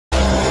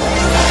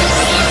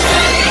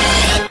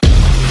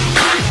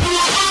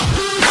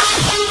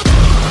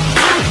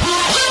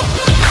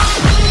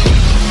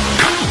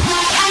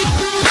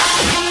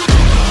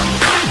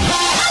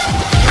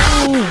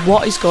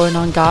What is going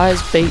on,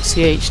 guys?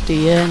 BaitCHD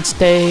here, and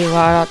today we're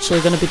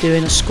actually going to be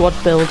doing a squad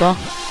builder.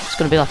 It's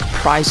going to be like a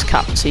price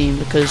cap team,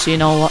 because you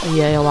know what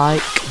EA are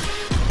like,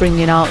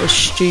 bringing out this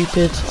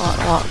stupid.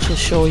 I'll actually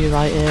show you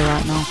right here,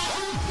 right now.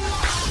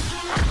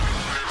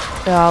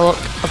 Yeah,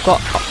 look, I've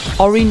got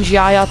orange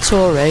Yaya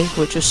Toure,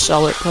 which is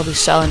probably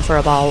selling for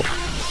about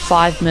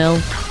 5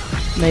 mil,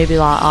 maybe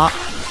like that,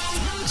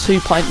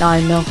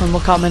 2.9 mil, and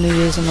look how many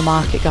there is on the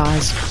market,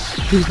 guys.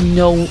 There's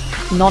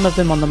none of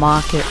them on the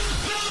market.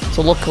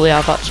 So luckily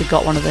I've actually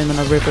got one of them in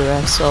a river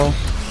here. So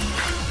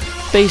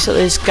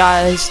basically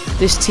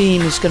this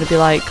team is going to be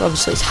like,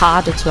 obviously it's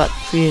harder for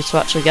you to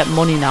actually get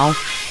money now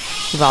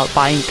without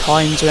buying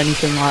coins or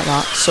anything like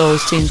that. So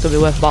this team's going to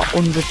be worth about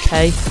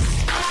 100k.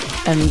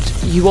 And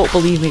you won't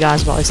believe me,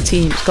 guys, about this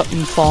team. It's got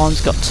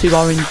informs, got 3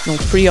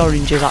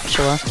 oranges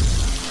actually.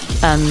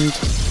 And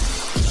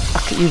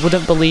you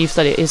wouldn't believe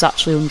that it is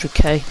actually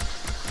 100k.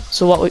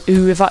 So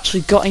who we've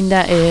actually got in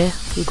there here,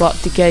 we've got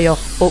De Gea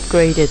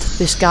upgraded.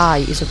 This guy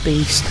is a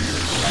beast.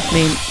 I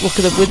mean, look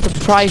at with the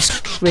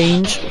price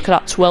range, look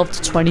at that, 12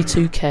 to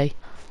 22k.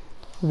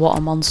 What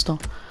a monster.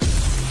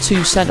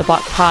 2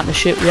 centre-back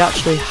partnership. We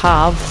actually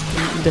have,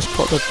 just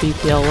put the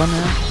BPL on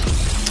there.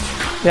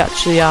 We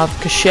actually have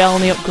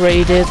Koscielny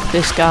upgraded.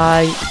 This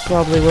guy,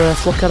 probably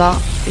worth, look at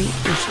that.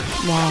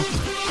 Wow.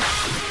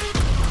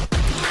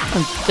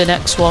 And the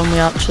next one we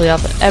actually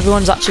have,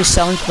 everyone's actually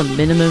selling for the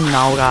minimum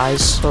now,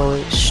 guys, so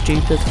it's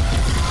stupid.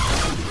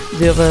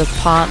 The other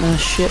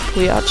partnership,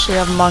 we actually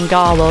have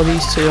Mangala.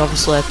 These two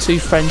obviously are 2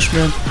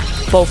 Frenchmen,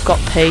 both got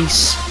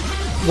pace.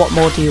 What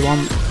more do you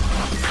want?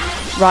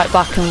 Right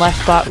back and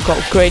left back, we've got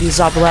upgraded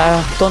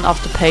Zabaleta. Don't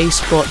have the pace,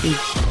 but he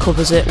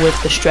covers it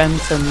with the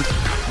strength and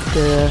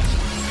the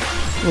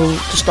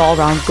just all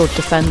round good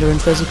defender and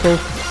physical.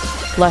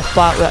 Left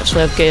back we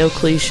actually have Gael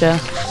Clichy.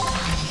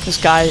 This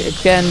guy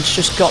again has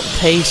just got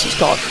pace, he's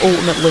got an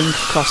ultimate link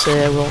across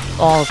here,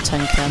 all of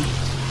 10k.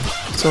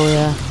 So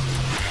yeah.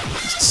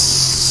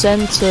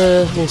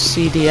 Centre, well,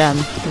 CDM,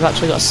 we've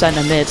actually got a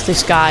centre mid.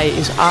 This guy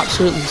is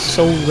absolutely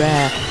so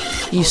rare.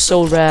 He's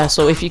so rare,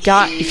 so if you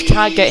can't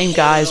get him,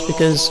 guys,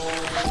 because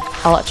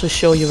I'll actually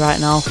show you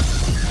right now.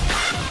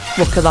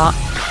 Look at that.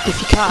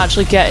 If you can't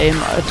actually get him,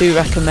 I do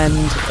recommend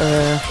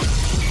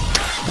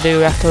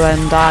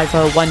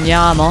either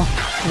Wanyama.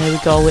 There we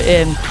go with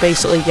him,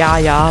 basically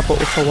Yaya but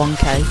for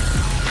 1k.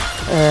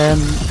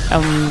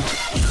 And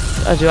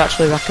I do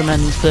actually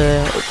recommend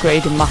the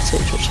upgrading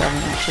Matic, which I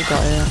haven't actually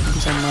got here.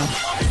 He's on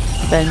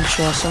the bench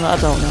or something, I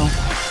don't know.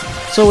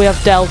 So we have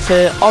Delph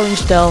here,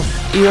 orange Delph.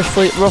 He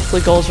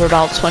roughly goes for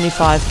about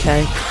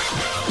 25k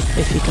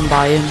if you can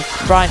buy him.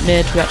 Right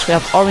mid we actually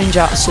have orange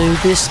Atsu.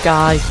 This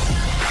guy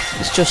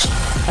is just,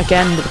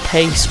 again, with the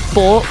pace,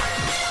 but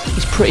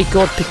he's pretty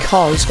good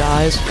because,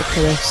 guys, look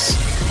at this.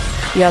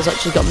 He has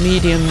actually got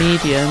medium,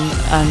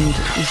 and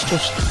he's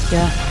just,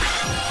 yeah,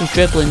 his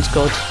dribbling's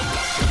good.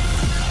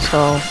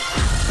 So,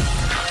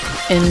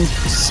 in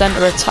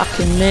centre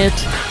attacking mid,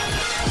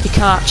 you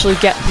can't actually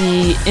get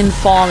the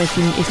inform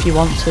if you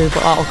want to,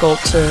 but that'll go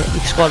up to,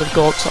 your squad will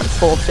go up to like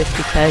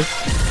 450k.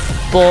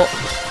 But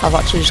I've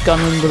actually just gone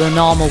in with a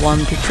normal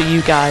one for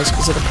you guys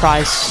because of the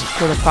price,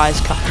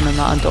 capping and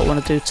that, and don't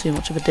want to do too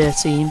much of a day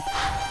team.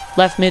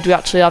 Left mid we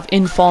actually have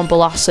Inform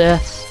Bolasie,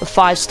 a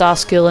 5-star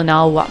skiller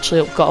now, we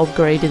actually got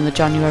upgraded in the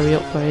January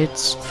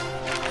upgrades.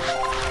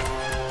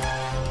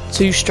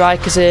 2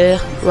 strikers here,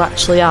 we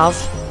actually have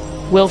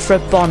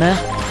Wilfred Bonner,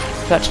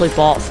 who actually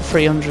bought for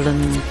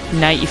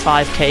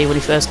 395k when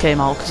he first came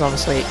out, because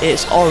obviously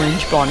it's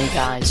orange Bonnie,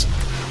 guys.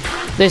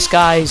 This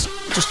guy's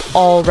just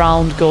all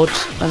round good.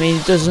 I mean,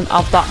 he doesn't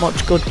have that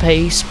much good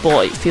pace,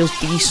 but it feels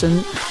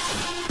decent.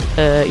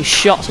 His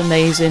shot's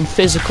amazing,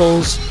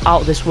 physicals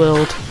out of this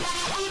world.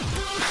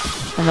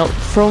 And up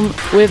front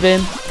with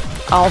him,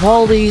 out of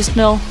all these,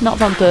 no, not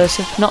Van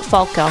Persie, not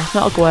Falcao,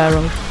 not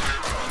Aguero.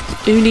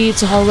 Who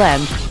needs all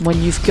them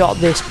when you've got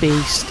this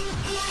beast?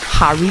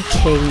 Harry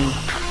Kane.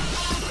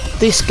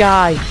 This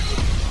guy,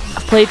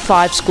 I've played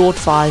 5, scored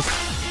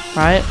 5,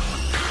 right?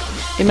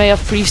 He may have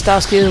 3-star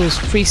skills,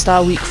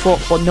 3-star weak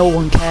foot, but no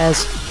one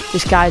cares.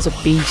 This guy's a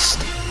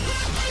beast.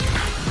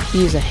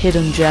 He is a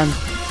hidden gem.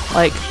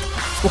 Like,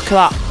 look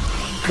at that,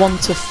 1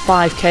 to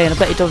 5k, and I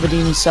bet he don't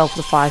redeem himself for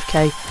the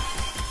 5k.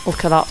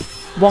 Look at that,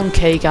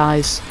 1k,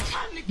 guys,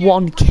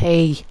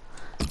 1k.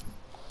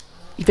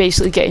 You're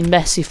basically getting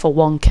Messi for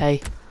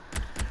 1k.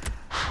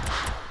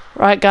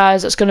 Right,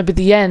 guys, that's going to be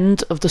the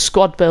end of the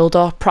squad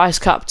builder price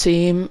cap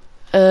team.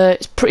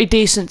 It's a pretty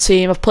decent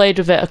team. I've played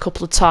with it a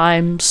couple of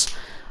times.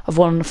 I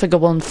think I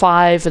won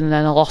 5 and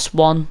then I lost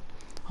 1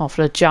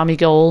 after a jammy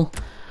goal.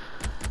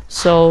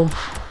 So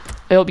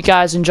I hope you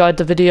guys enjoyed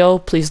the video.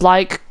 Please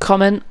like,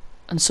 comment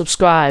and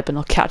subscribe, and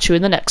I'll catch you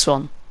in the next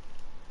one.